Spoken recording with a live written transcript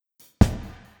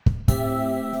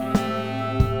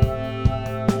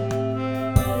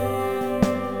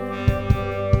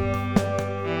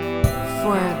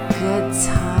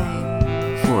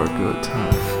good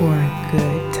time. For a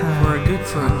good time. For a good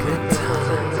time.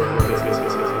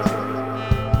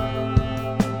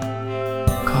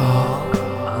 Call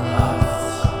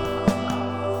us.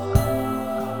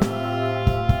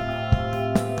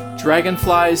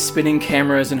 Dragonflies, spinning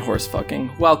cameras, and horse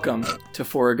fucking. Welcome to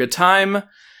For a Good Time.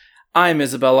 I'm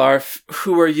Isabel Arf.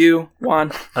 Who are you,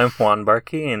 Juan? I'm Juan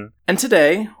Barquin. And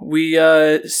today, we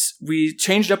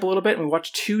changed up a little bit and we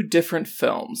watched two different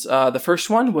films. The first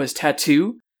one was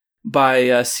Tattoo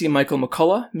by C. Michael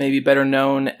McCullough, maybe better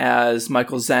known as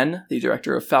Michael Zen, the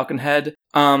director of Falconhead,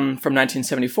 from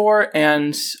 1974,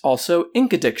 and also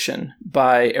Ink Addiction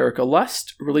by Erica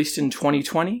Lust, released in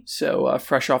 2020, so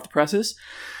fresh off the presses.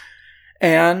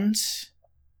 And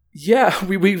yeah,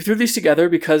 we threw these together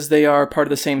because they are part of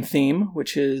the same theme,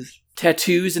 which is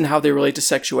tattoos and how they relate to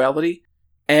sexuality.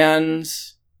 And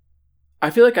I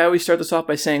feel like I always start this off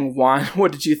by saying, Juan,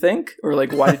 what did you think? Or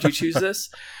like, why did you choose this?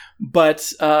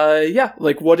 But yeah,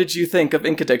 like, what did you think of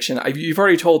Ink Addiction? You've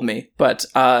already told me, but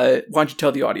why don't you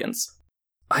tell the audience?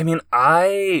 I mean,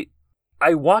 I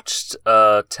watched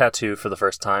Tattoo for the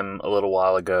first time a little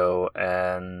while ago,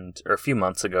 or a few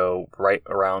months ago, right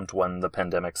around when the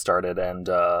pandemic started, and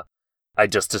I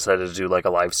just decided to do like a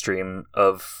live stream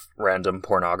of random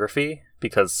pornography,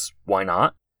 because why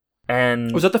not?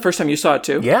 And was that the first time you saw it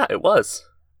too? Yeah, it was.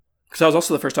 Because that was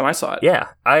also the first time I saw it. Yeah,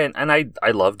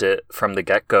 I loved it from the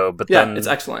get-go, but yeah, then it's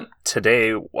excellent.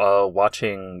 Today,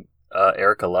 watching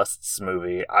Erica Lust's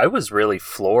movie, I was really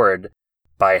floored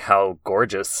by how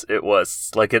gorgeous it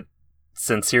was. Like, it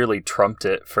sincerely trumped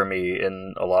it for me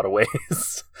in a lot of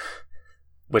ways,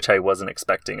 which I wasn't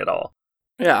expecting at all.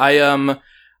 Yeah, I'll be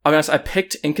honest, I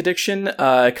picked Ink Addiction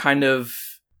kind of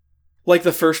like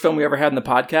the first film we ever had in the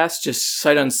podcast, just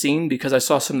sight unseen, because I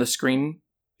saw some of the screen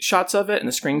shots of it and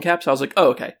the screen caps. I was like, oh,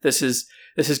 okay, this is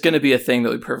going to be a thing that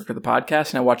would be perfect for the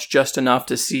podcast. And I watched just enough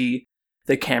to see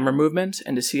the camera movement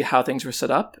and to see how things were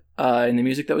set up in the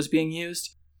music that was being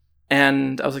used.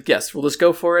 And I was like, yes, we'll just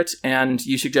go for it. And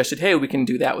you suggested, hey, we can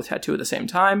do that with Tattoo at the same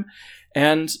time.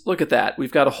 And look at that.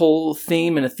 We've got a whole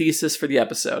theme and a thesis for the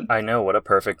episode. I know. What a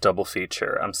perfect double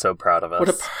feature. I'm so proud of us. What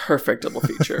a perfect double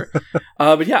feature.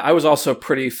 But yeah, I was also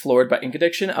pretty floored by Ink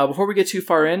Addiction. Before we get too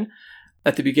far in,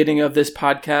 at the beginning of this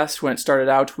podcast, when it started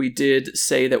out, we did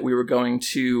say that we were going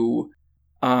to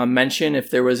mention if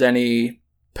there was any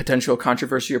potential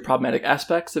controversy or problematic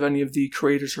aspects of any of the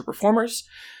creators or performers.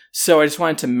 So I just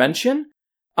wanted to mention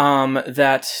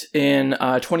that in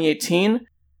 2018,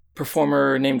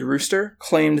 performer named Rooster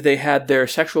claimed they had their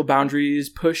sexual boundaries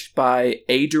pushed by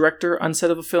a director on set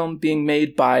of a film being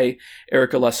made by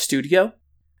Erica Lust's studio.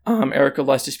 Erica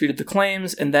Lust disputed the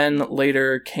claims and then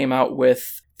later came out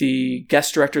with the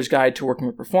Guest Director's Guide to Working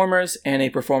with Performers and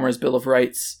a Performer's Bill of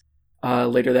Rights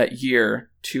later that year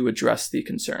to address the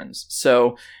concerns.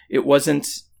 So it wasn't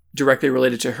directly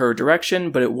related to her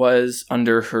direction, but it was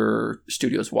under her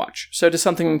studio's watch. So just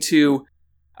something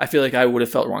I feel like I would have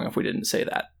felt wrong if we didn't say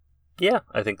that. Yeah,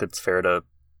 I think it's fair to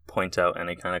point out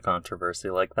any kind of controversy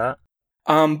like that.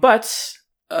 But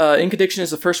Ink Addiction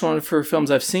is the first one for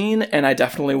films I've seen, and I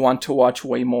definitely want to watch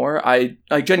way more. I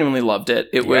genuinely loved it.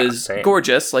 It was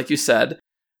gorgeous, like you said.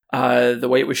 The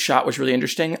way it was shot was really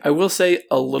interesting. I will say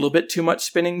a little bit too much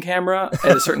spinning camera.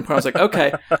 At a certain point, I was like,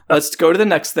 okay, let's go to the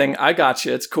next thing. I got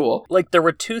you. It's cool. Like, there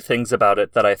were two things about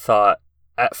it that I thought,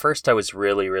 at first I was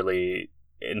really, really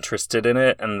interested in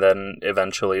it, and then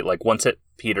eventually, like, once it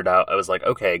petered out, I was like,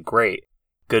 okay, great.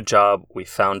 Good job. We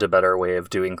found a better way of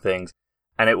doing things.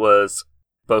 And it was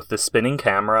both the spinning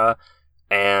camera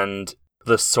and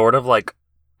the sort of, like,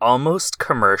 almost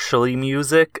commercially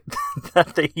music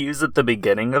that they use at the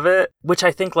beginning of it, which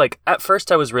I think, like, at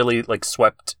first I was really, like,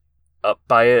 swept up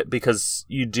by it, because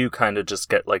you do kind of just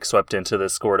get, like, swept into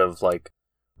this sort of, like,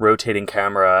 rotating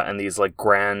camera and these, like,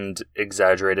 grand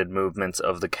exaggerated movements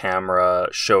of the camera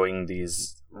showing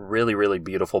these really, really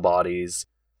beautiful bodies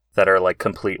that are, like,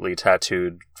 completely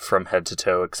tattooed from head to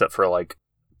toe, except for, like,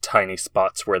 tiny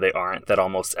spots where they aren't, that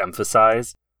almost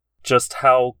emphasize just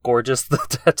how gorgeous the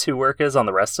tattoo work is on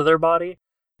the rest of their body.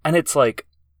 And it's like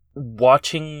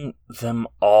watching them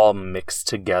all mix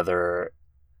together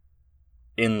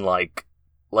in like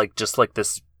just like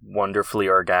this wonderfully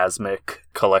orgasmic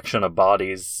collection of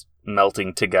bodies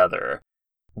melting together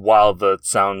while the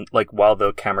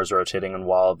camera's rotating and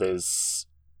while this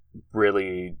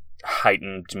really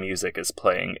heightened music is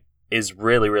playing is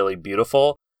really, really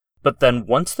beautiful. But then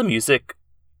once the music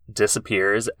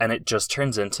disappears and it just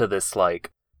turns into this like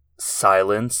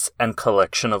silence and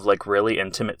collection of like really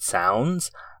intimate sounds,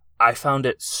 I found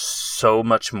it so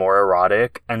much more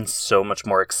erotic and so much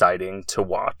more exciting to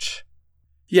watch.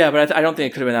 Yeah, but I don't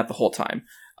think it could have been that the whole time.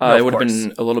 Of it would have course.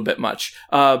 been a little bit much.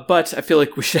 But I feel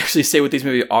like we should actually say what these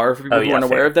movies are for people who aren't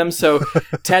aware fair. of them. So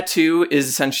Tattoo is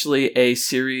essentially a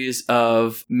series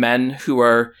of men who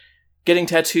are getting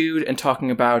tattooed and talking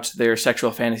about their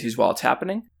sexual fantasies while it's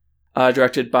happening.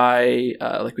 Directed by,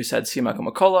 like we said, C. Michael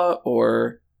McCullough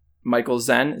or Michael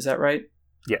Zen, is that right?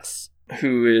 Yes.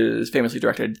 Who is famously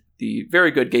directed the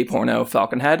very good gay porno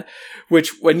Falconhead,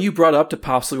 which when you brought up to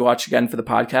possibly watch again for the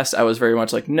podcast, I was very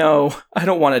much like, no, I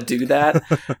don't want to do that.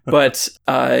 But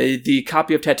the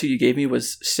copy of Tattoo you gave me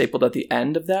was stapled at the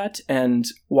end of that, and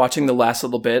watching the last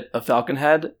little bit of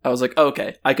Falconhead, I was like, oh,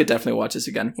 okay, I could definitely watch this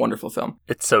again. Wonderful film.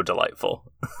 It's so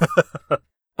delightful.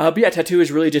 But yeah, Tattoo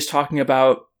is really just talking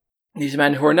about these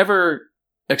men who are never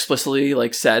explicitly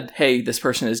like said, hey, this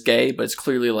person is gay, but it's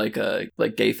clearly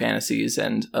like gay fantasies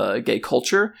and gay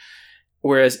culture.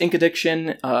 Whereas Ink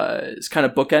Addiction is kind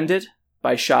of bookended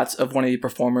by shots of one of the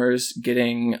performers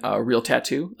getting a real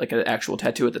tattoo, like an actual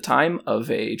tattoo at the time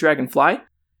of a dragonfly.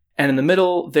 And in the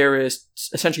middle, there is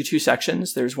essentially two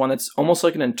sections. There's one that's almost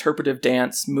like an interpretive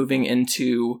dance moving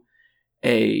into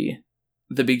the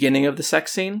beginning of the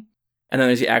sex scene. And then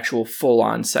there's the actual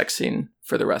full-on sex scene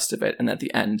for the rest of it. And at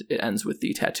the end, it ends with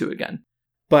the tattoo again.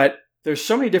 But there's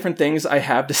so many different things I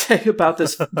have to say about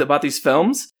this about these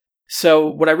films. So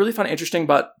what I really found interesting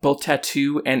about both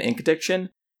Tattoo and Ink Addiction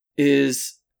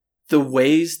is the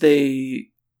ways they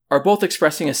are both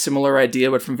expressing a similar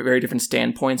idea, but from very different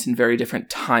standpoints and very different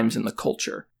times in the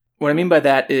culture. What I mean by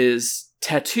that is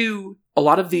Tattoo, a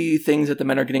lot of the things that the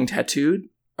men are getting tattooed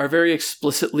are very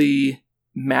explicitly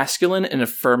masculine and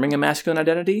affirming a masculine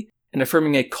identity and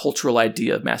affirming a cultural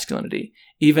idea of masculinity,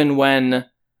 even when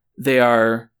they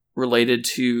are related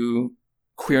to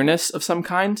queerness of some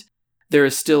kind. There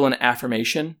is still an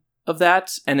affirmation of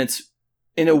that, and it's,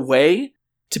 in a way,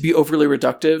 to be overly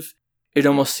reductive, it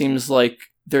almost seems like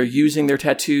they're using their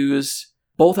tattoos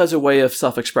both as a way of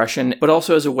self-expression, but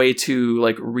also as a way to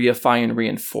like reify and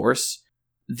reinforce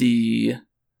the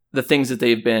things that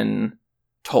they've been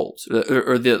told,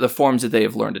 or the forms that they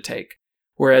have learned to take.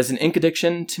 Whereas an Ink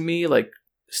Addiction, to me, like,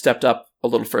 stepped up a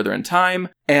little further in time,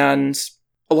 and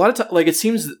a lot of time, like, it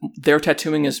seems their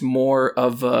tattooing is more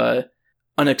of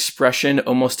an expression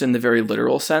almost in the very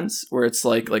literal sense, where it's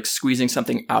like squeezing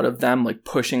something out of them, like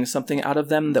pushing something out of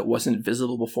them that wasn't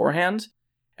visible beforehand,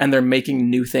 and they're making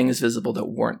new things visible that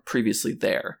weren't previously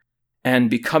there, and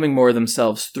becoming more of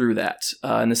themselves through that,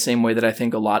 in the same way that I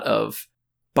think a lot of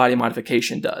body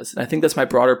modification does. And I think that's my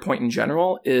broader point in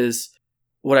general, is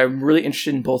what I'm really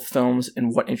interested in both films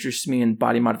and what interests me in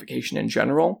body modification in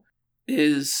general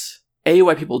is A,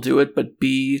 why people do it, but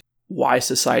B, why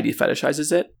society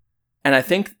fetishizes it. And I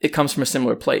think it comes from a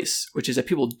similar place, which is that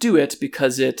people do it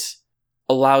because it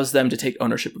allows them to take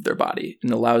ownership of their body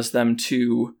and allows them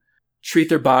to treat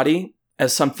their body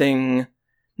as something,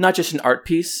 not just an art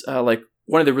piece. Like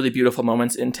one of the really beautiful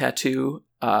moments in Tattoo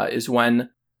is when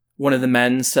one of the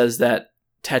men says that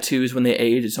tattoos, when they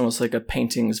age, it's almost like a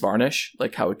painting's varnish,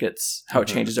 like how it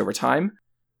changes over time.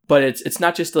 But it's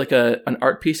not just like an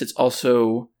art piece. It's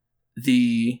also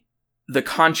the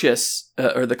conscious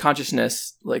or the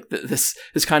consciousness, like this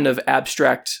kind of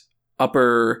abstract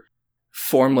upper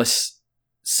formless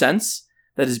sense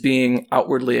that is being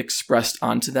outwardly expressed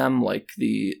onto them, like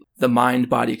the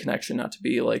mind-body connection, not to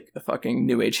be like a fucking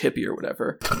new age hippie or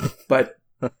whatever, but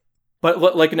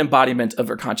like an embodiment of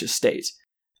their conscious state.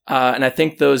 And I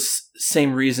think those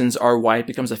same reasons are why it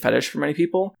becomes a fetish for many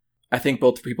people. I think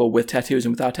both for people with tattoos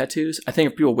and without tattoos. I think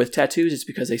for people with tattoos, it's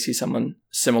because they see someone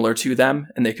similar to them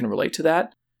and they can relate to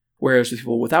that. Whereas with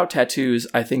people without tattoos,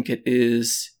 I think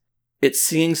it's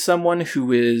seeing someone who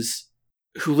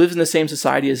lives in the same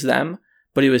society as them,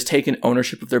 but who has taken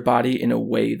ownership of their body in a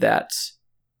way that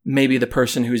maybe the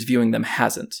person who's viewing them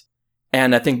hasn't.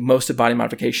 And I think most of body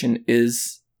modification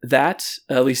is that,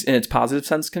 at least in its positive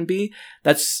sense, can be.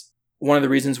 That's one of the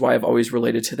reasons why I've always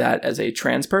related to that as a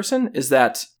trans person, is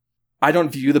that I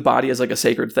don't view the body as like a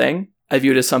sacred thing. I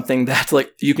view it as something that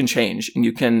like you can change and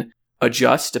you can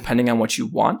adjust depending on what you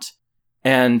want.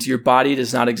 And your body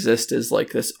does not exist as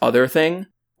like this other thing,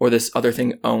 or this other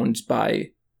thing owned by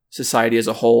society as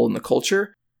a whole and the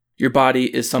culture. Your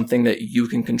body is something that you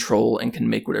can control and can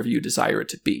make whatever you desire it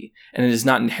to be. And it is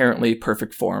not inherently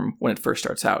perfect form when it first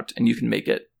starts out, and you can make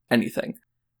it anything.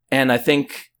 And I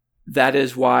think that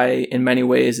is why in many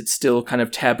ways it's still kind of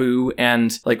taboo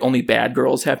and like only bad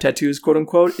girls have tattoos, quote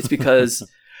unquote. It's because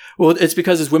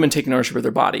it's women taking ownership of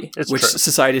their body, which true.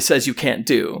 Society says you can't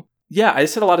do. Yeah, I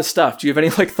said a lot of stuff. Do you have any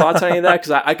like thoughts on any of that?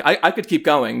 Because I could keep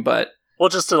going, but well,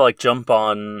 just to like jump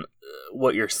on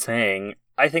what you're saying,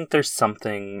 I think there's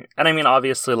something, and I mean,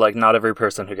 obviously, like not every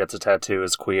person who gets a tattoo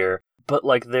is queer, but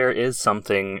like there is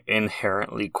something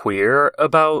inherently queer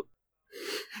about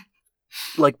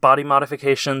like body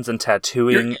modifications and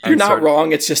tattooing. You're not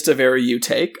wrong. It's just a very you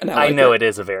take, and I know it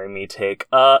is a very me take.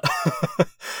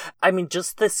 I mean,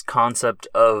 just this concept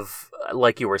of,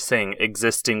 like you were saying,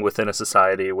 existing within a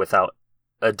society without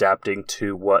adapting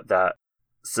to what that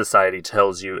society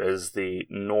tells you is the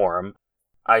norm,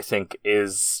 I think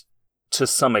is to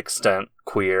some extent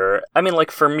queer. I mean,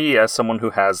 like for me, as someone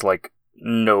who has like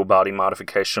no body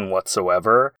modification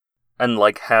whatsoever, and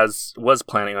like was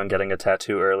planning on getting a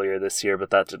tattoo earlier this year, but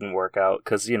that didn't work out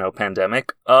because, you know,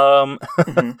 pandemic.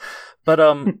 Mm-hmm. But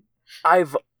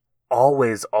I've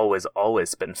always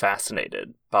been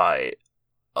fascinated by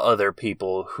other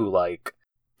people who like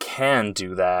can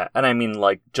do that. And I mean,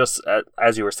 like, just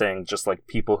as you were saying, just like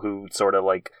people who sort of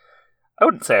like, I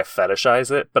wouldn't say I fetishize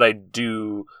it, but I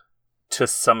do to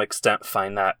some extent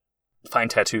find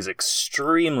tattoos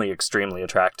extremely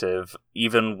attractive,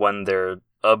 even when they're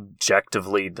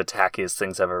objectively the tackiest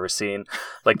things I've ever seen.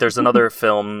 Like there's another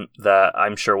film that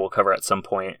I'm sure we'll cover at some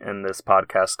point in this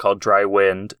podcast called Dry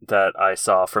Wind that I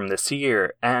saw from this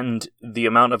year, and the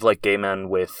amount of like gay men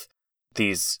with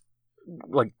these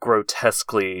like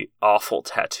grotesquely awful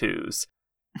tattoos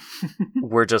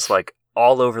were just like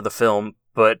all over the film,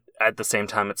 but at the same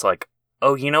time it's like,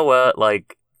 oh, you know what,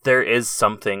 like there is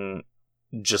something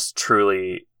just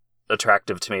truly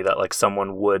attractive to me that like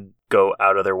someone would go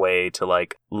out of their way to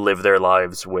like live their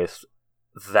lives with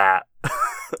that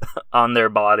on their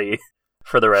body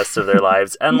for the rest of their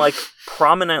lives and like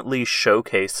prominently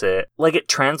showcase it. Like it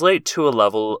translates to a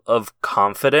level of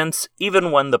confidence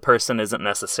even when the person isn't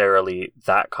necessarily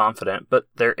that confident, but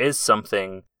there is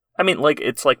something, I mean, like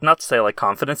it's like not to say like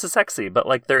confidence is sexy, but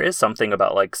like there is something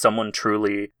about like someone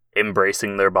truly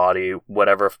embracing their body,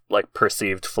 whatever like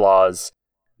perceived flaws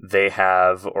they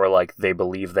have or like they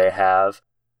believe they have.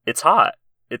 It's hot.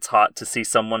 It's hot to see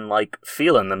someone like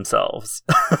feeling themselves.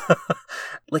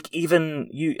 Like even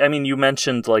you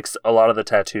mentioned like a lot of the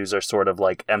tattoos are sort of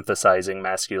like emphasizing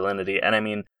masculinity, and I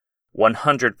mean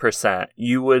 100%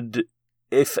 you would,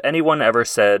 if anyone ever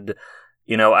said,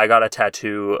 you know, I got a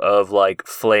tattoo of like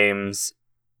flames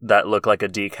that look like a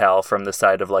decal from the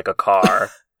side of like a car,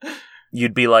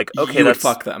 you'd be like, okay,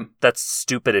 fuck them. That's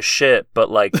stupid as shit, but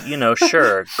like, you know,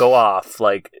 sure, go off,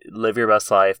 like live your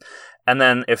best life. And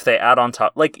then if they add on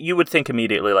top, like you would think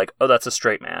immediately like, oh, that's a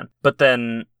straight man. But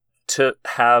then to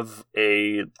have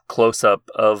a close up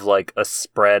of like a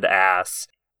spread ass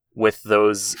with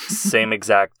those same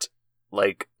exact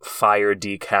like fire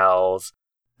decals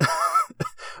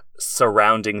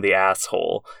surrounding the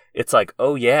asshole, it's like,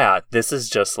 oh yeah, this is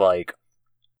just like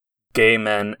gay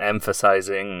men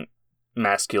emphasizing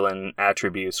masculine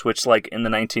attributes, which like in the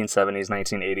 1970s,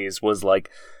 1980s was like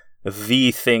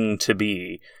the thing to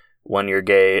be when you're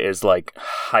gay, is like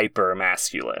hyper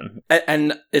masculine.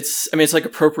 And it's like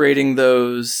appropriating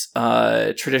those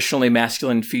traditionally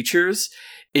masculine features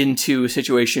into a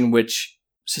situation which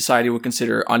society would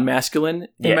consider unmasculine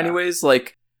in many ways,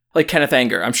 like Kenneth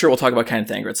Anger. I'm sure we'll talk about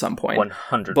Kenneth Anger at some point.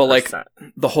 100%. But like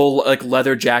the whole like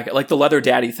leather jacket, like the leather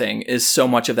daddy thing is so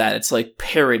much of that. It's like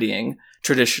parodying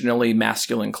traditionally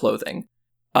masculine clothing,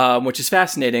 which is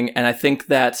fascinating. And I think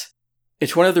that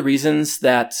it's one of the reasons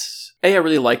that I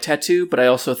really like tattoo, but I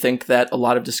also think that a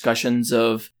lot of discussions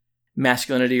of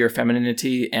masculinity or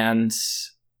femininity and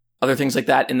other things like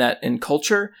that in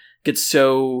culture get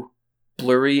so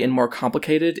blurry and more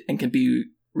complicated and can be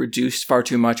reduced far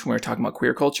too much when we're talking about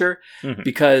queer culture. Mm-hmm.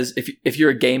 Because if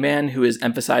you're a gay man who is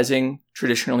emphasizing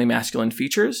traditionally masculine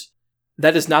features,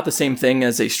 that is not the same thing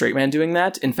as a straight man doing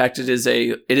that. In fact, it is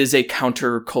a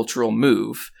counter-cultural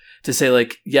move to say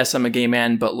like, yes, I'm a gay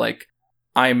man, but like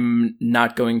I'm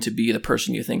not going to be the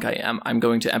person you think I am. I'm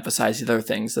going to emphasize the other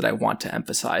things that I want to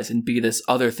emphasize and be this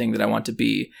other thing that I want to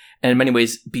be. And in many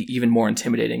ways, be even more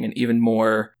intimidating and even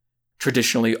more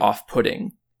traditionally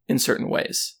off-putting in certain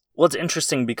ways. Well, it's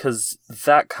interesting because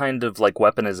that kind of like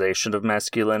weaponization of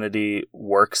masculinity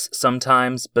works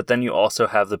sometimes, but then you also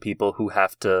have the people who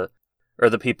have to, or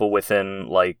the people within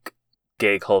like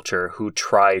gay culture who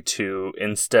try to,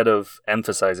 instead of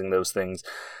emphasizing those things,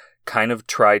 kind of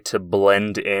try to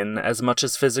blend in as much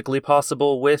as physically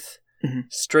possible with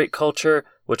straight culture,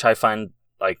 which I find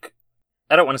like,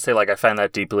 I don't want to say like I find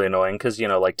that deeply annoying because, you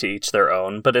know, like to each their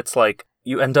own, but it's like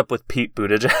you end up with Pete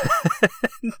Buttigieg.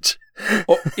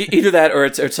 Well, either that or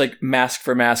it's like mask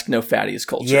for mask, no fatties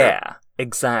culture. Yeah,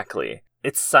 exactly.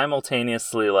 It's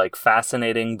simultaneously like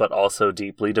fascinating, but also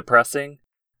deeply depressing.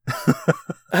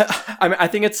 I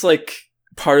think it's like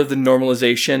part of the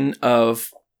normalization of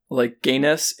like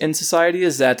gayness in society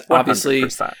is that obviously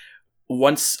 100%.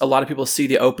 once a lot of people see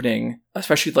the opening,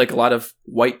 especially like a lot of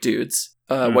white dudes,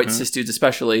 white cis dudes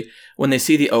especially, when they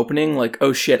see the opening, like,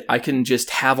 oh shit, I can just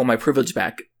have all my privilege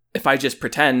back if I just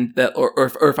pretend that, or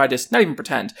if I just, not even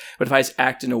pretend, but if I just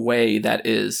act in a way that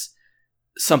is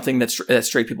something that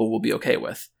straight people will be okay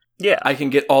with. Yeah. I can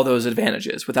get all those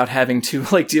advantages without having to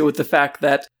like deal with the fact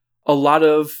that a lot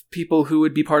of people who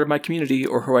would be part of my community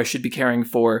or who I should be caring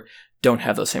for don't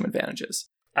have those same advantages.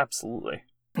 Absolutely.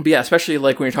 But yeah, especially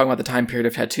like when you're talking about the time period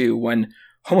of tattoo, when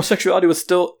homosexuality was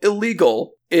still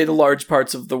illegal in large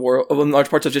parts of the world, in large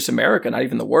parts of just America, not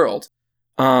even the world.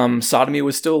 Sodomy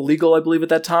was still legal, I believe, at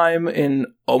that time in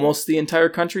almost the entire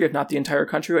country, if not the entire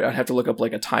country. I'd have to look up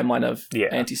like a timeline of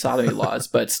anti-sodomy laws,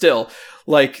 but still,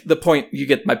 like the point, you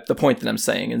get the point that I'm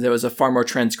saying, and there was a far more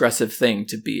transgressive thing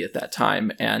to be at that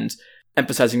time, and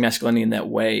emphasizing masculinity in that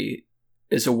way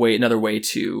is another way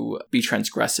to be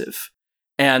transgressive.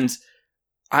 And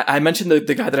I mentioned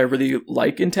the guy that I really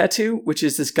like in tattoo, which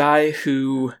is this guy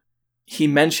who he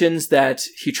mentions that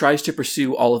he tries to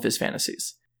pursue all of his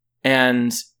fantasies.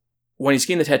 And when he's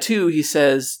getting the tattoo, he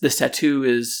says, this tattoo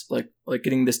is like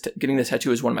getting this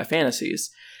tattoo is one of my fantasies.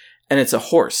 And it's a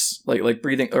horse, like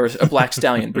breathing, or a black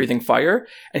stallion breathing fire.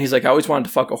 And he's like, I always wanted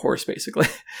to fuck a horse, basically.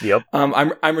 Yep.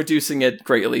 I'm reducing it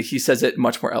greatly. He says it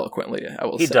much more eloquently, I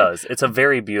will say. He does. It's a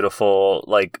very beautiful,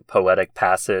 like, poetic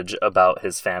passage about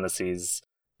his fantasies,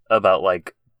 about,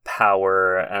 like,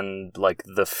 power and, like,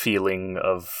 the feeling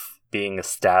of being a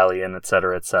stallion,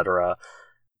 etc., etc.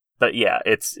 But yeah,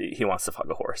 he wants to fuck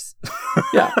a horse.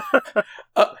 Yeah.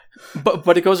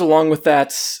 But it goes along with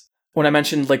that. When I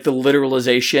mentioned like the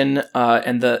literalization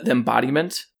and the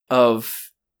embodiment of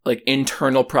like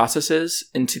internal processes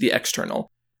into the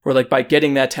external, where like by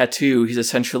getting that tattoo, he's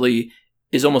essentially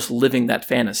is almost living that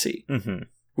fantasy,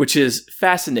 which is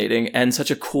fascinating and such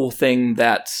a cool thing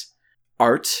that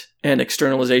art and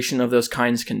externalization of those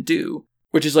kinds can do.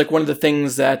 Which is like one of the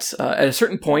things that at a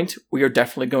certain point we are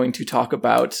definitely going to talk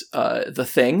about The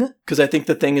Thing, because I think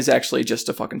The Thing is actually just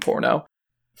a fucking porno.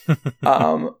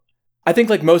 I think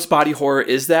like most body horror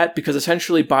is that, because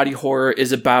essentially body horror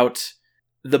is about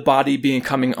the body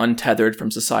becoming untethered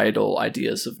from societal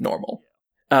ideas of normal,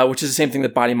 which is the same thing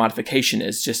that body modification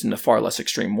is, just in a far less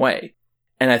extreme way.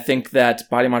 And I think that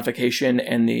body modification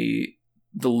and the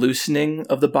loosening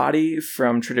of the body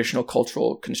from traditional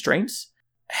cultural constraints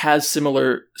has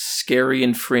similar scary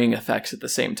and freeing effects at the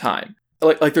same time.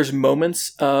 Like there's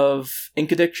moments of ink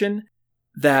addiction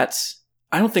that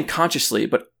I don't think consciously,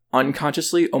 but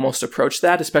unconsciously almost approach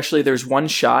that. Especially there's one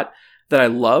shot that I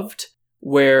loved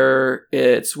where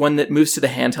it's one that moves to the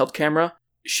handheld camera.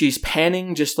 She's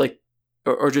panning just like,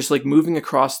 or just like moving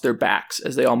across their backs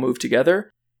as they all move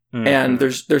together. Mm-hmm. And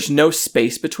there's no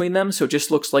space between them. So it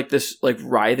just looks like this like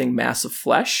writhing mass of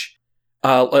flesh,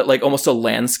 like almost a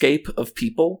landscape of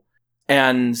people.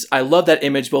 And I love that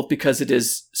image both because it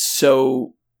is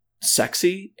so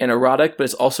sexy and erotic, but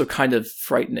it's also kind of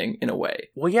frightening in a way.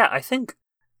 Well, yeah, I think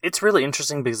it's really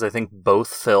interesting because I think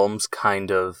both films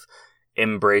kind of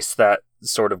embrace that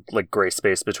sort of like gray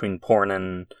space between porn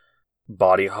and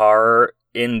body horror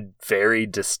in very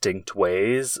distinct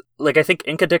ways. Like, I think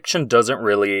Ink Addiction doesn't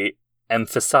really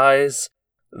emphasize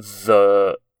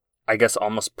the, I guess,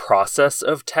 almost process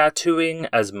of tattooing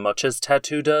as much as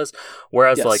Tattoo does.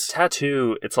 Whereas, yes, like,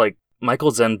 Tattoo, it's like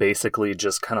Michael Zen basically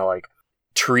just kind of like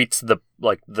treats the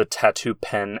tattoo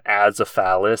pen as a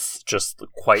phallus, just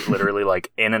quite literally like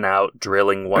in and out,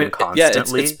 drilling one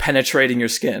constantly. Yeah, it's penetrating your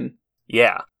skin.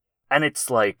 Yeah. And it's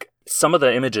like some of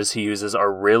the images he uses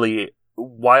are really,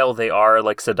 while they are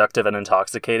like seductive and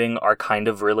intoxicating, are kind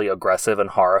of really aggressive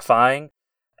and horrifying.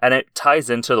 And it ties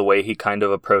into the way he kind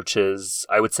of approaches,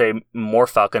 I would say, more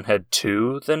Falconhead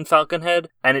 2 than Falconhead.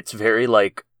 And it's very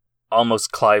like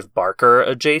almost Clive Barker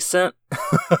adjacent.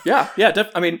 Yeah.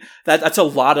 I mean, that's a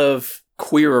lot of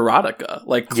queer erotica.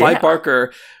 Like Clive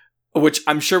Barker, which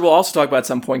I'm sure we'll also talk about at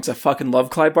some point, because I fucking love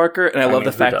Clive Barker, and I love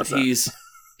the fact that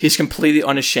he's completely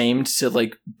unashamed to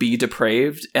like be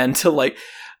depraved and to like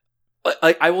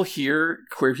I will hear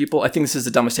queer people. I think this is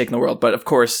the dumbest take in the world, but of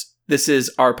course this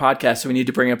is our podcast, so we need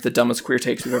to bring up the dumbest queer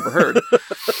takes we've ever heard.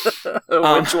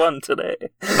 Which one today?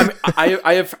 I mean,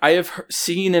 I have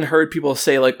seen and heard people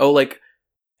say like, oh, like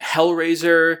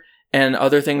Hellraiser and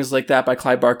other things like that by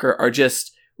Clive Barker are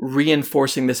just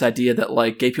reinforcing this idea that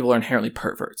like gay people are inherently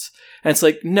perverts. And it's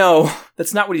like, no,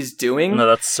 that's not what he's doing. No,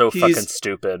 that's so fucking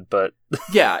stupid, but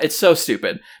yeah, it's so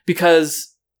stupid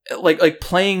because like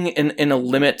playing in a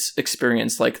limit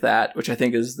experience like that, which I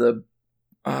think is the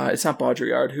it's not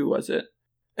Baudrillard, who was it?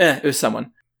 It was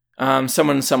someone.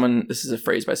 Someone, this is a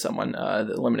phrase by someone,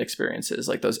 the limit experiences,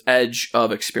 like those edge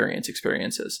of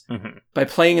experiences. Mm-hmm. By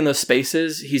playing in those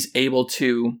spaces, he's able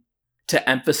to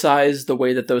emphasize the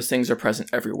way that those things are present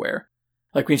everywhere.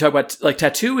 Like when you talk about, like,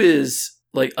 tattoo is,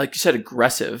 like you said,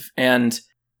 aggressive and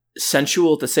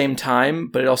sensual at the same time,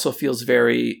 but it also feels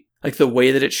very, like, the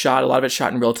way that it's shot, a lot of it's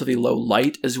shot in relatively low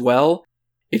light as well.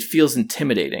 It feels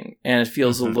intimidating and it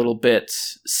feels a little bit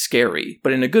scary,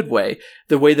 but in a good way,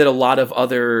 the way that a lot of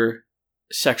other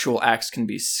sexual acts can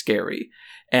be scary.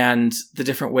 And the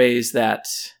different ways that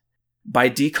by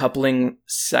decoupling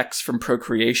sex from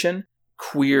procreation,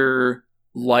 queer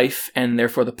life, and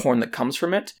therefore the porn that comes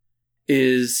from it,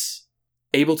 is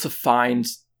able to find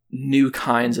new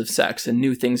kinds of sex and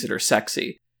new things that are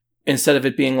sexy. Instead of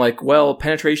it being like, well,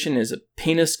 penetration is a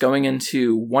penis going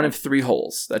into one of 3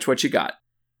 holes. That's what you got.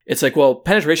 It's like, well,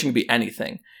 penetration can be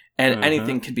anything, and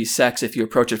anything can be sex if you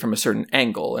approach it from a certain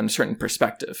angle and a certain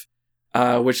perspective,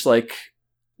 which, like,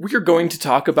 we're going to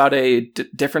talk about a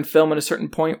different film at a certain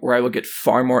point where I will get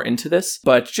far more into this.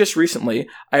 But just recently,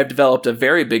 I have developed a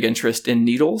very big interest in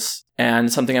needles,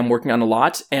 and something I'm working on a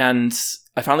lot. And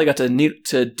I finally got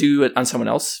to do it on someone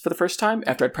else for the first time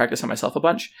after I'd practiced on myself a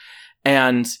bunch.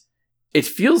 And it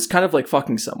feels kind of like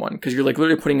fucking someone, because you're, like,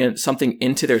 literally putting something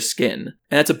into their skin.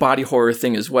 And that's a body horror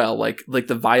thing as well, like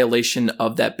the violation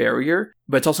of that barrier,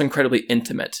 but it's also incredibly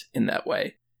intimate in that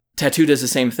way. Tattoo does the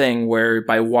same thing, where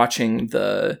by watching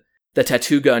the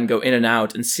tattoo gun go in and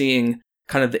out and seeing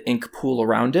kind of the ink pool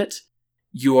around it,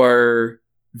 you are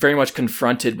very much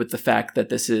confronted with the fact that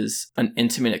this is an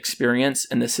intimate experience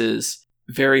and this is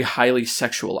very highly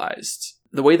sexualized.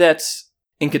 The way that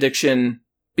Ink Addiction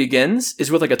begins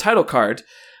is with, like, a title card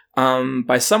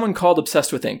by someone called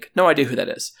Obsessed with Ink. No idea who that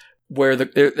is. Where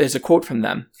there's a quote from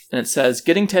them, and it says,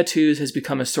 "Getting tattoos has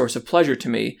become a source of pleasure to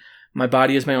me. My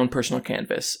body is my own personal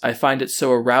canvas. I find it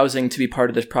so arousing to be part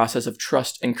of this process of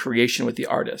trust and creation with the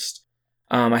artist.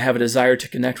 I have a desire to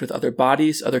connect with other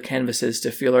bodies, other canvases,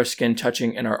 to feel our skin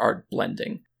touching and our art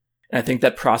blending." And I think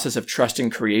that process of trust and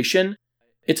creation,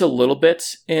 it's a little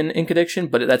bit in Ink Addiction,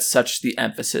 but that's such the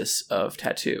emphasis of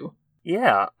tattoo.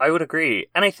 Yeah, I would agree.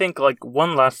 And I think, like,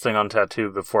 one last thing on tattoo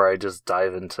before I just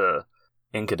dive into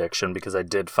Ink Addiction, because I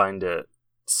did find it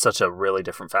such a really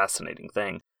different, fascinating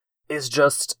thing, is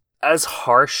just, as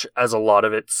harsh as a lot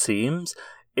of it seems,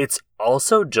 it's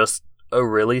also just a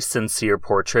really sincere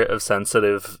portrait of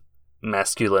sensitive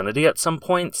masculinity at some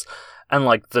points, and,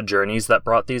 like, the journeys that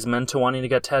brought these men to wanting to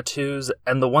get tattoos.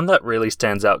 And the one that really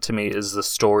stands out to me is the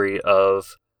story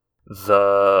of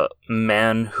the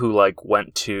man who, like,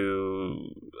 went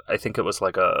to, I think it was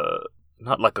like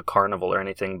not like a carnival or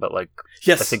anything, but, like,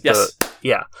 yes, I think yes.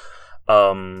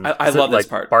 I love this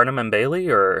part. Barnum and Bailey,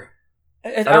 or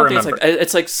I don't think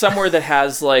it's like somewhere that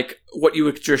has, like, what you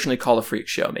would traditionally call a freak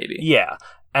show, maybe. Yeah.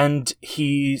 And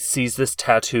he sees this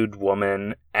tattooed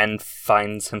woman and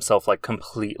finds himself, like,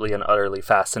 completely and utterly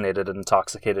fascinated and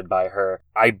intoxicated by her.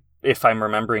 If I'm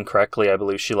remembering correctly, I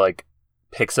believe she, like,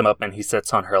 picks him up and he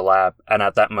sits on her lap, and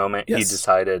at that moment he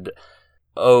decided,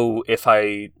 oh, if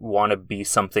I want to be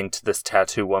something to this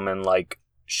tattoo woman like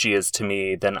she is to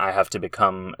me, then I have to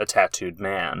become a tattooed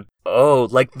man. Oh,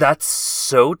 like, that's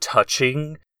so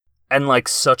touching, and, like,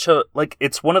 such a, like,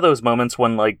 it's one of those moments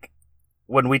when, like,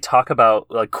 when we talk about,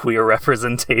 like, queer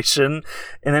representation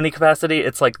in any capacity,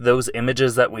 it's like those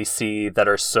images that we see that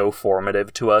are so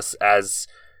formative to us as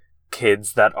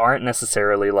kids that aren't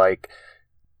necessarily, like,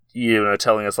 you know,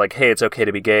 telling us, like, hey, it's okay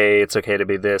to be gay, it's okay to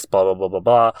be this, blah, blah, blah, blah,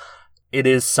 blah. It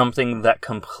is something that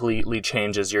completely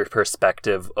changes your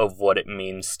perspective of what it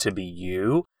means to be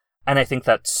you. And I think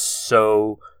that's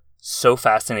so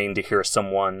fascinating to hear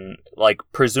someone, like,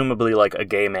 presumably, like, a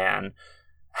gay man,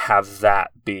 have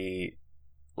that be,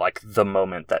 like, the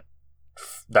moment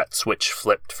that switch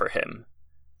flipped for him.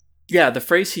 Yeah, the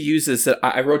phrase he uses that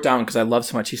I wrote down because I love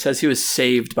so much. He says he was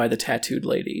saved by the tattooed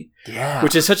lady. Yeah,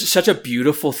 which is such a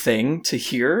beautiful thing to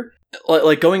hear.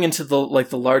 Like, going into the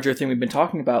larger thing we've been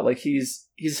talking about, like, he's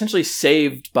essentially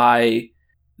saved by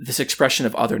this expression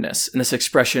of otherness and this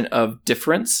expression of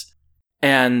difference,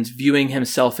 and viewing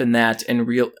himself in that and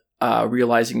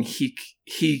realizing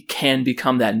he can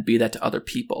become that and be that to other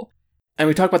people. And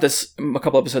we talked about this a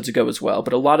couple episodes ago as well,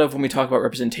 but a lot of when we talk about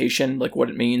representation, like what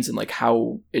it means and, like,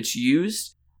 how it's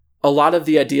used, a lot of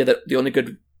the idea that the only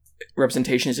good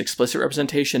representation is explicit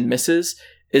representation misses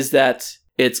is that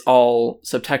it's all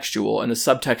subtextual, and the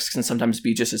subtext can sometimes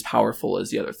be just as powerful as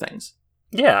the other things.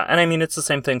 Yeah, and I mean, it's the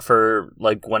same thing for,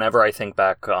 like, whenever I think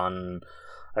back on,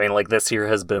 I mean, like, this year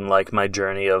has been, like, my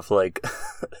journey of, like,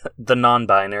 the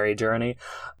non-binary journey.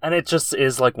 And it just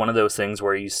is, like, one of those things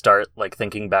where you start, like,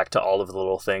 thinking back to all of the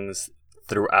little things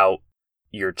throughout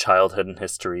your childhood and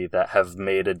history that have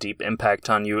made a deep impact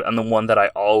on you. And the one that I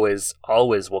always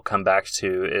will come back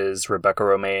to is Rebecca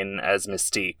Romijn as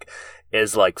Mystique,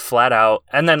 is like flat out.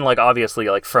 And then like obviously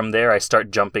like from there I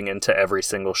start jumping into every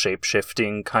single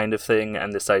shape-shifting kind of thing,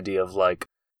 and this idea of like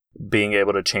being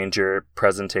able to change your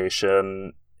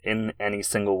presentation in any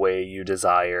single way you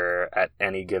desire at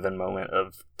any given moment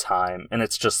of time. And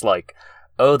it's just like,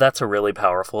 oh, that's a really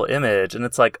powerful image. And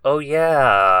it's like, oh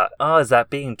yeah, oh, is that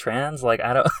being trans? Like,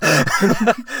 I don't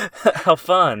how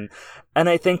fun. And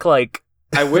I think like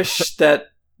I wish that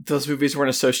those movies weren't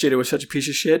associated with such a piece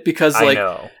of shit, because like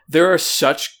there are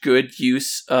such good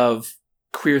use of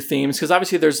queer themes, because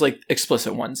obviously there's like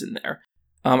explicit ones in there,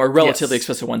 or relatively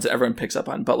explicit ones that everyone picks up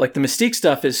on, but like the Mystique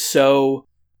stuff is so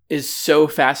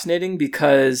fascinating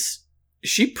because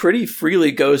she pretty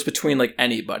freely goes between like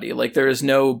anybody. Like there is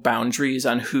no boundaries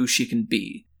on who she can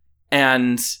be,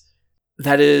 and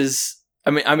that is, I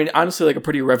mean honestly like a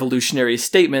pretty revolutionary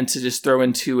statement to just throw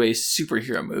into a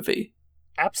superhero movie.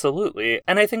 Absolutely.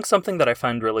 And I think something that I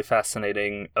find really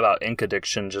fascinating about Ink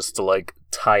Addiction, just to like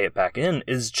tie it back in,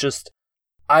 is just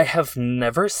I have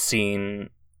never seen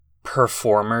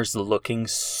performers looking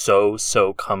so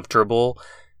comfortable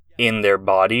in their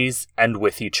bodies and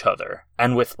with each other.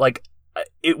 And with like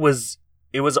it was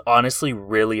honestly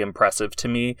really impressive to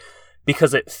me,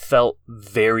 because it felt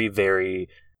very, very,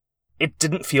 it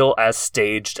didn't feel as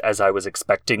staged as I was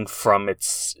expecting from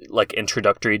its like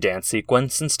introductory dance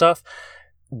sequence and stuff.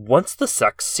 Once the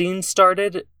sex scene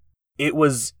started, it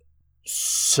was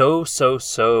so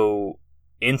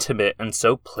intimate and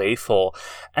so playful.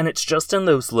 And it's just in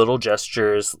those little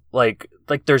gestures, like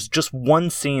there's just one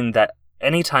scene that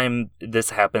anytime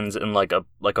this happens in like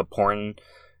a porn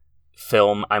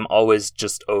film, I'm always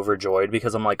just overjoyed,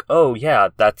 because I'm like, oh yeah,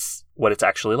 that's what it's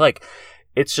actually like.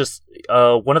 It's just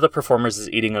one of the performers is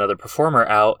eating another performer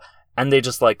out, and they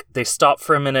just like, they stop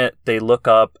for a minute, they look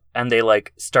up, and they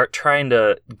like start trying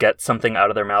to get something out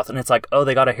of their mouth, and it's like, oh,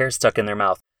 they got a hair stuck in their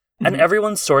mouth. Mm-hmm. And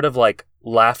everyone's sort of like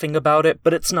laughing about it,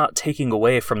 but it's not taking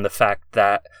away from the fact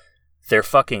that they're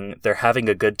fucking, they're having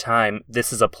a good time.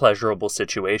 This is a pleasurable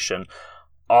situation.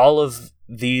 All of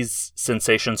these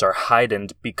sensations are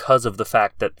heightened because of the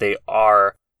fact that they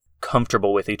are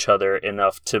comfortable with each other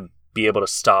enough to be able to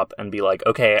stop and be like,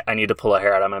 okay, I need to pull a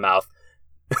hair out of my mouth.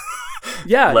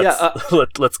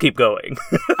 Let's keep going.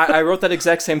 I wrote that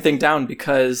exact same thing down,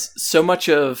 because so much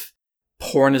of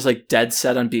porn is like dead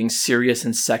set on being serious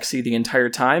and sexy the entire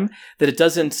time, that it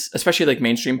doesn't, especially like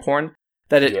mainstream porn,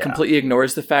 that it completely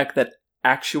ignores the fact that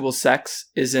actual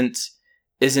sex isn't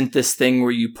this thing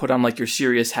where you put on like your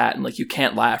serious hat and like you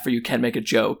can't laugh, or you can't make a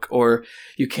joke, or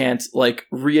you can't like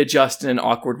readjust in an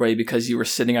awkward way because you were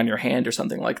sitting on your hand or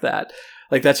something like that.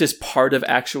 Like that's just part of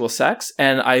actual sex.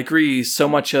 And I agree, so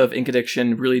much of Ink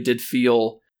Addiction really did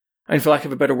feel, I mean, for lack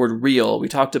of a better word, real. We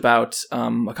talked about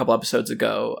a couple episodes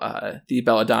ago, the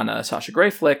Belladonna Sasha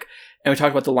Grey flick, and we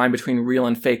talked about the line between real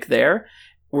and fake there.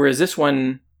 Whereas this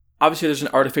one, obviously there's an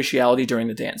artificiality during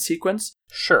the dance sequence.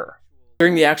 Sure.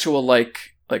 During the actual like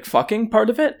fucking part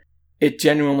of it, it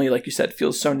genuinely, like you said,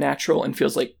 feels so natural and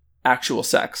feels like actual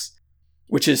sex,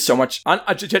 which is so much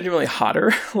genuinely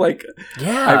hotter. Like,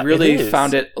 yeah, I really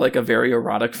found it like a very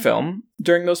erotic film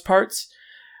during those parts,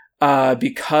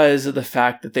 because of the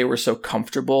fact that they were so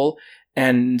comfortable,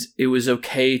 and it was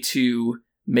okay to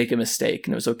make a mistake,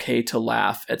 and it was okay to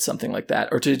laugh at something like that,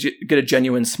 or to get a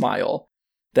genuine smile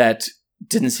that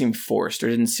didn't seem forced, or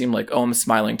didn't seem like, oh, I'm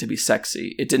smiling to be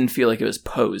sexy. It didn't feel like it was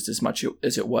posed as much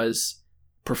as it was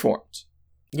performed.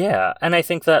 Yeah, and I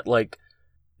think that like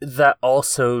that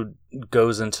also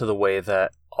goes into the way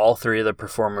that all three of the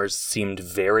performers seemed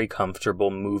very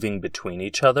comfortable moving between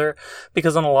each other,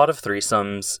 because on a lot of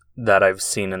threesomes that I've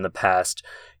seen in the past,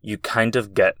 you kind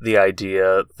of get the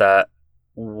idea that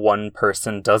one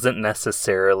person doesn't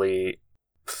necessarily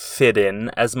fit in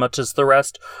as much as the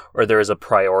rest, or there is a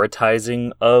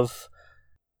prioritizing of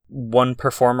one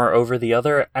performer over the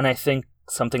other. And I think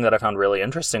something that I found really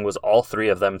interesting was all three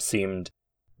of them seemed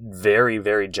very,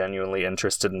 very genuinely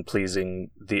interested in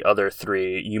pleasing the other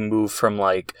three. You move from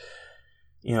like,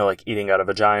 you know, like eating out a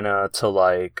vagina to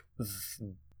like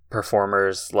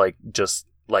performers like just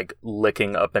like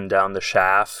licking up and down the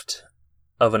shaft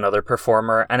of another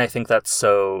performer. And I think that's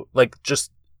so like,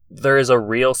 just there is a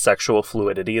real sexual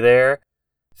fluidity there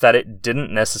that it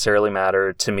didn't necessarily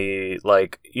matter to me.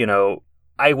 Like, you know,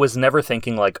 I was never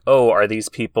thinking like, oh, are these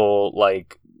people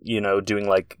like, you know, doing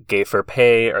like gay for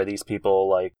pay? Are these people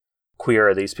like queer?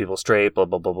 Are these people straight? Blah,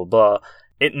 blah, blah, blah, blah.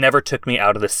 It never took me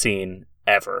out of the scene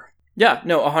ever. Yeah,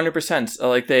 no, 100%.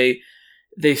 Like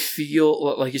they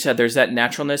feel, like you said, there's that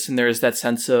naturalness, and there's that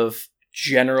sense of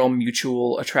general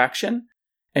mutual attraction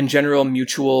and general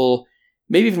mutual,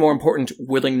 maybe even more important,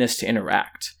 willingness to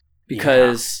interact.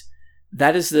 Because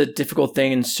that is the difficult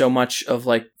thing in so much of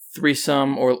like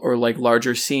threesome or like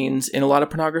larger scenes in a lot of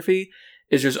pornography,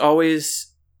 is there's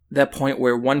always that point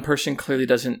where one person clearly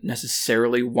doesn't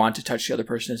necessarily want to touch the other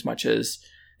person as much as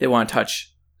they want to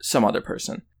touch some other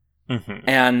person. Mm-hmm.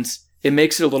 And it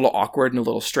makes it a little awkward and a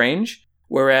little strange.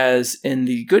 Whereas in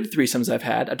the good threesomes I've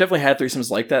definitely had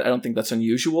threesomes like that. I don't think that's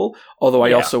unusual, although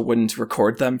I also wouldn't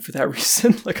record them for that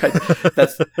reason.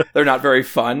 They're not very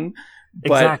fun.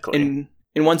 But exactly.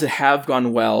 In ones that have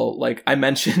gone well, like I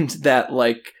mentioned that,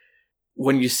 like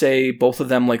when you say both of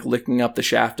them like licking up the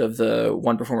shaft of the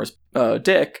one performer's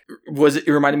dick, it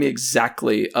reminded me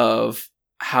exactly of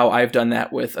how I've done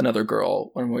that with another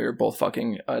girl when we were both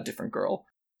fucking a different girl.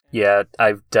 Yeah,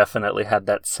 I've definitely had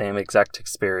that same exact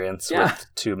experience with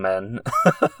two men.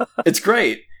 It's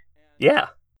great. Yeah.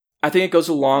 I think it goes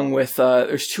along with,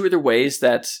 there's two other ways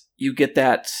that you get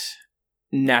that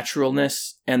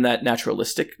naturalness and that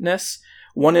naturalisticness.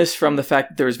 One is from the fact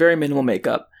that there is very minimal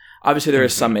makeup. Obviously, there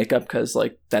is some makeup because,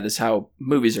 like, that is how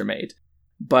movies are made.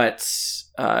 But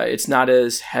it's not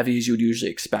as heavy as you would usually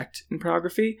expect in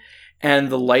pornography. And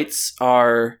the lights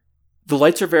are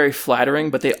very flattering,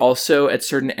 but they also, at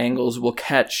certain angles, will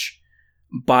catch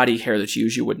body hair that you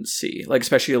usually wouldn't see. Like,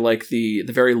 especially, like, the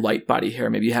very light body hair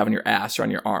maybe you have on your ass or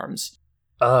on your arms.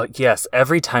 Yes.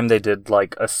 Every time they did,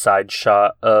 like, a side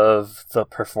shot of the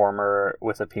performer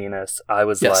with a penis, I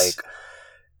was like...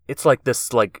 It's like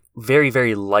this, like, very,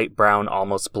 very light brown,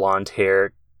 almost blonde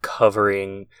hair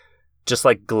covering, just,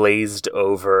 like, glazed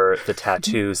over the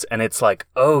tattoos. And it's like,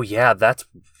 oh, yeah, that's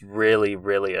really,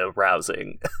 really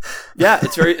arousing. Yeah,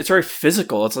 it's very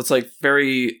physical. It's like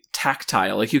very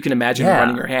tactile. Like, you can imagine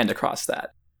running your hand across that.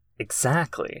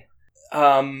 Exactly.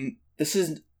 This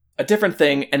is a different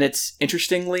thing, and it's,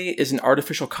 interestingly, is an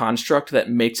artificial construct that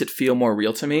makes it feel more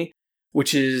real to me,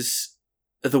 which is...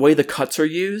 the way the cuts are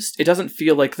used, it doesn't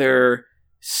feel like they're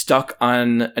stuck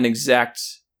on an exact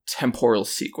temporal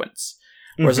sequence.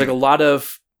 Whereas like a lot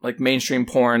of like mainstream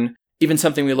porn, even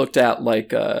something we looked at like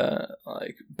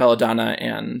Belladonna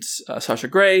and Sasha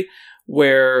Grey,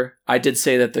 where I did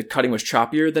say that the cutting was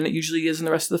choppier than it usually is in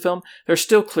the rest of the film, there's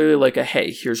still clearly like a,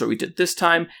 hey, here's what we did this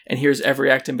time, and here's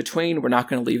every act in between, we're not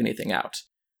going to leave anything out.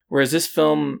 Whereas this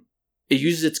film, it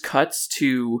uses its cuts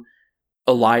to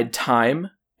elide time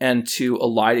and to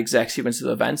elide exact sequence of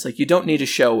events. Like, you don't need to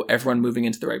show everyone moving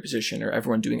into the right position or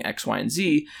everyone doing X, Y, and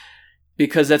Z,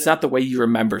 because that's not the way you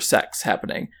remember sex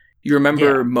happening. You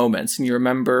remember moments, and you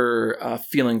remember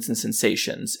feelings and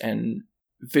sensations and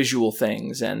visual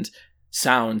things and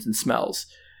sounds and smells.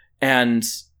 And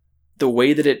the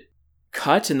way that it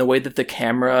cut and the way that the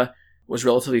camera was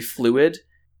relatively fluid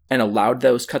and allowed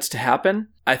those cuts to happen,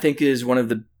 I think is one of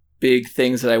the big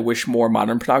things that I wish more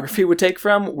modern pornography would take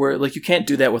from, where like you can't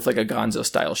do that with like a Gonzo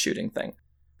style shooting thing,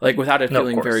 like without it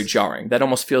feeling very jarring. That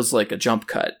almost feels like a jump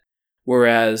cut,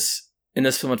 whereas in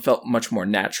this film it felt much more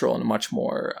natural and much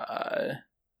more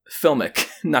filmic.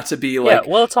 Not to be like too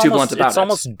blunt about it. It's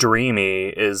almost dreamy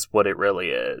is what it really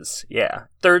is. Yeah,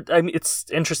 it's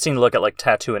interesting to look at like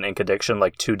Tattoo and Ink Addiction,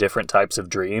 like two different types of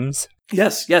dreams.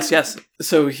 Yes.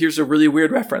 So here's a really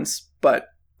weird reference, but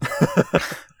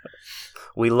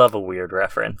we love a weird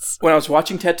reference. When I was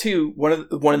watching Tattoo, one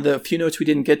of the few notes we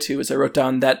didn't get to is I wrote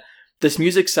down that this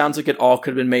music sounds like it all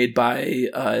could have been made by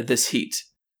This Heat,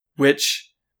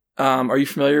 which, are you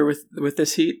familiar with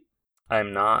This Heat?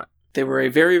 I'm not. They were a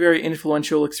very, very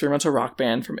influential experimental rock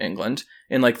band from England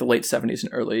in like the late 70s and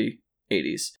early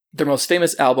 80s. Their most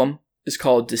famous album is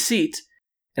called Deceit,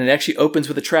 and it actually opens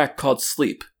with a track called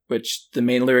Sleep, which the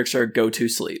main lyrics are "Go to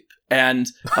sleep." And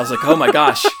I was like, oh my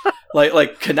gosh.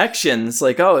 Like connections,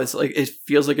 like, oh, it's like, it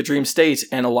feels like a dream state.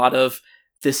 And a lot of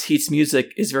This Heat's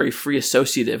music is very free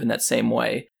associative in that same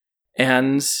way.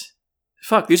 And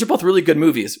fuck, these are both really good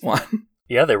movies. One.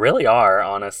 Yeah, they really are,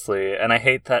 honestly. And I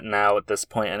hate that now at this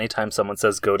point, anytime someone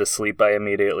says go to sleep, I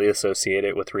immediately associate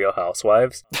it with Real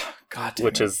Housewives. God damn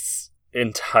which it. is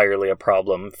entirely a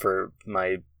problem for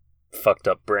my fucked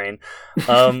up brain.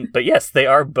 But yes, they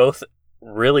are both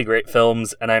really great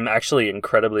films, and I'm actually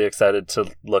incredibly excited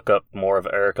to look up more of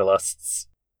Erika Lust's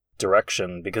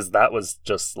direction, because that was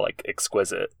just like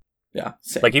exquisite. Yeah,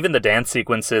 same. Like even the dance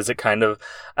sequences, it kind of,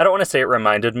 I don't want to say it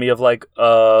reminded me of like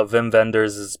Wim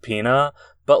Wenders' Pina,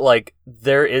 but like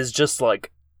there is just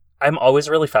like, I'm always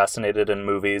really fascinated in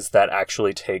movies that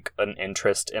actually take an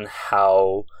interest in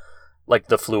how like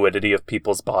the fluidity of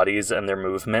people's bodies and their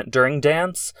movement during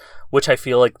dance, which I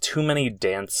feel like too many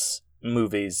dance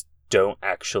movies don't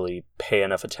actually pay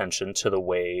enough attention to the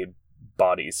way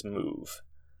bodies move.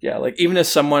 Yeah, like even as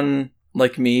someone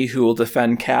like me who will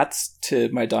defend cats to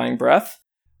my dying breath,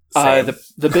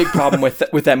 the big problem with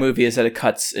that movie is that it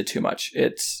cuts it too much.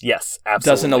 Yes,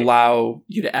 absolutely. Doesn't allow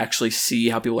you to actually see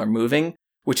how people are moving,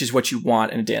 which is what you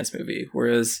want in a dance movie.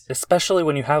 Whereas, especially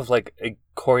when you have like a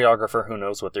choreographer who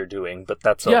knows what they're doing, but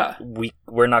that's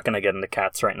we're not going to get into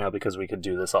cats right now because we could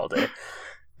do this all day.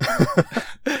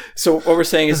 So what we're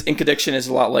saying is Inkaddiction is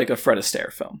a lot like a Fred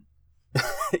Astaire film.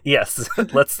 Yes,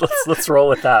 let's roll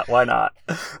with that. Why not?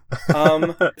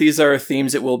 These are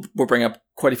themes that we'll bring up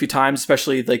quite a few times,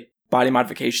 especially like body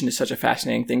modification is such a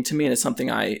fascinating thing to me, and it's something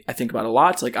I think about a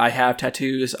lot. Like I have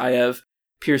tattoos, I have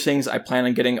piercings, I plan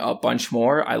on getting a bunch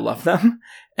more. I love them.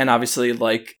 And obviously,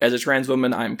 like as a trans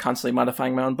woman, I'm constantly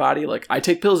modifying my own body. Like I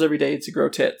take pills every day to grow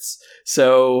tits.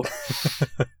 So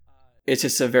it's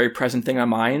just a very present thing on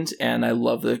my mind, and I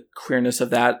love the queerness of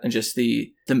that and just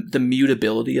the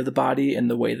mutability of the body and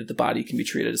the way that the body can be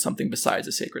treated as something besides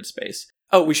a sacred space.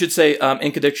 Oh, we should say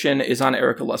Inkaddiction is on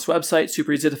Erica Lust's website,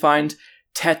 super easy to find.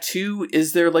 Tattoo,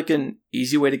 is there like an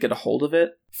easy way to get a hold of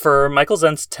it? For Michael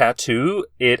Zent's Tattoo,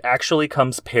 it actually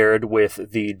comes paired with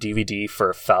the DVD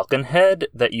for Falconhead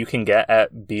that you can get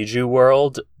at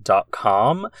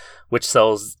bijuworld.com, which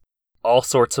sells all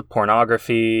sorts of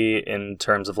pornography in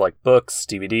terms of like books,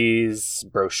 DVDs,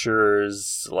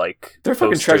 brochures, like they're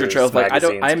fucking treasure trove. Like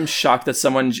I'm shocked that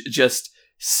someone just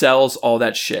sells all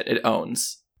that shit it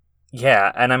owns.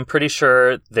 Yeah, and I'm pretty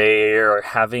sure they're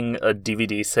having a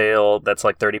DVD sale that's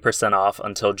like 30% off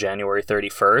until January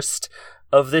 31st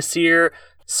of this year.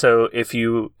 So if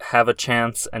you have a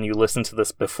chance and you listen to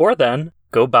this before then,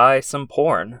 go buy some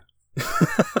porn.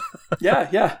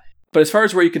 Yeah. But as far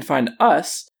as where you can find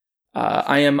us,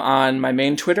 I am on my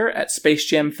main Twitter at Space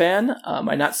Jam Fan.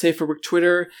 My Not Safe for Work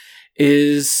Twitter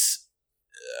is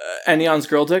Anion's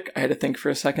Girl Dick. I had to think for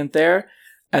a second there.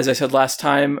 As I said last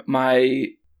time, my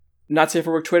Not Safe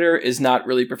for Work Twitter is not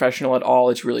really professional at all.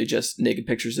 It's really just naked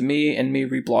pictures of me and me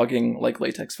reblogging like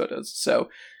latex photos. So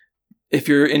if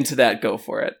you're into that, go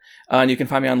for it. And you can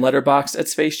find me on Letterboxd at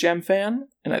Space Jam Fan.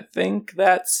 And I think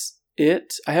that's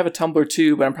it. I have a Tumblr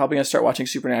too, but I'm probably going to start watching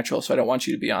Supernatural, so I don't want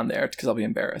you to be on there because I'll be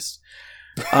embarrassed.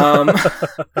 Juan,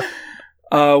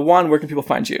 where can people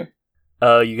find you?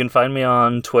 You can find me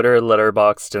on Twitter,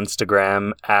 Letterboxd,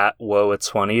 Instagram at Whoa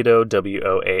It's Juanito,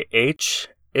 WOAH.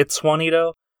 It's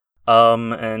Juanito.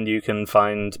 And you can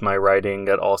find my writing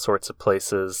at all sorts of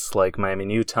places like Miami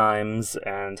New Times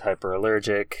and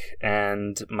Hyperallergic,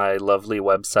 and my lovely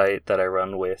website that I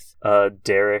run with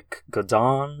Derek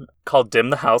Godon called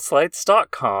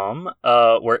dimthehouselights.com,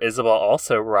 where Isabel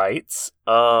also writes.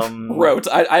 Wrote.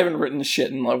 I haven't written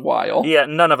shit in a while. Yeah,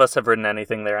 none of us have written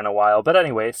anything there in a while. But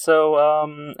anyway, so,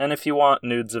 and if you want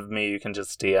nudes of me, you can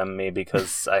just DM me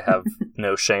because I have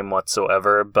no shame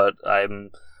whatsoever, but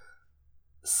I'm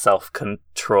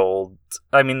self-controlled.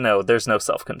 I mean, no, there's no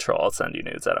self-control. I'll send you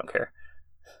nudes. I don't care.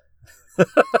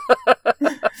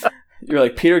 You're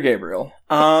like Peter Gabriel.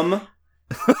 As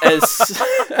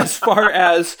far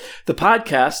as the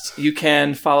podcast, you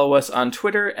can follow us on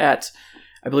Twitter at,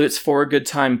 I believe it's For a Good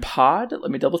Time Pod.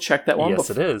 Let me double check that one. Yes,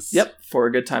 it is. Yep, For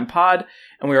a Good Time Pod.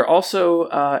 And we are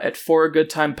also at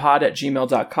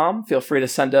foragoodtimepod@gmail.com. Feel free to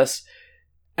send us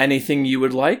anything you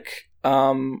would like.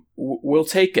 We'll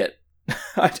take it.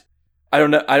 I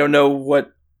don't know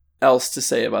what else to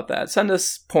say about that. Send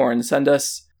us porn.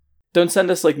 Don't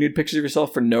send us like nude pictures of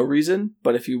yourself for no reason.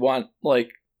 But if you want,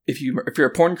 like, if you're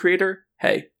a porn creator,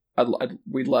 hey,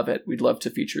 we'd love it. We'd love to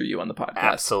feature you on the podcast.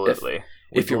 Absolutely.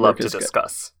 If your love work to is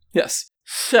discuss. Good. Yes.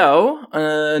 So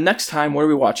next time, what are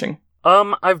we watching?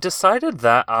 I've decided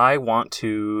that I want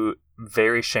to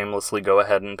very shamelessly go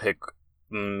ahead and pick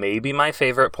maybe my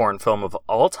favorite porn film of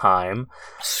all time.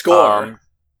 Score.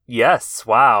 Yes,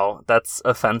 wow. That's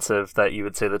offensive that you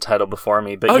would say the title before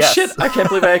me, but oh, yes. Shit, I can't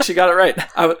believe I actually got it right.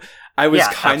 I was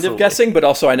kind of guessing, but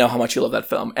also I know how much you love that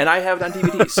film, and I have it on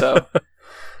DVD, so...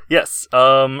 Yes,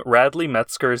 Radley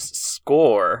Metzger's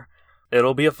Score.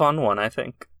 It'll be a fun one, I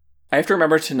think. I have to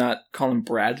remember to not call him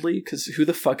Bradley, because who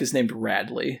the fuck is named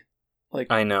Radley? Like,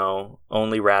 I know,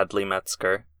 only Radley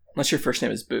Metzger. Unless your first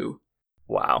name is Boo.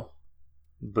 Wow.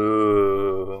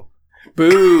 Boo.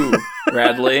 Boo,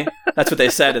 Radley. That's what they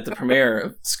said at the premiere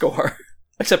of Score.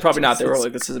 Except probably not. They were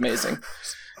like, this is amazing.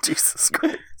 Jesus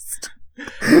Christ.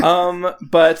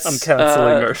 But I'm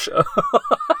canceling our show.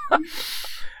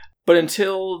 But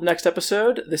until next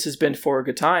episode, this has been For a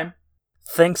Good Time.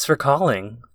 Thanks for calling.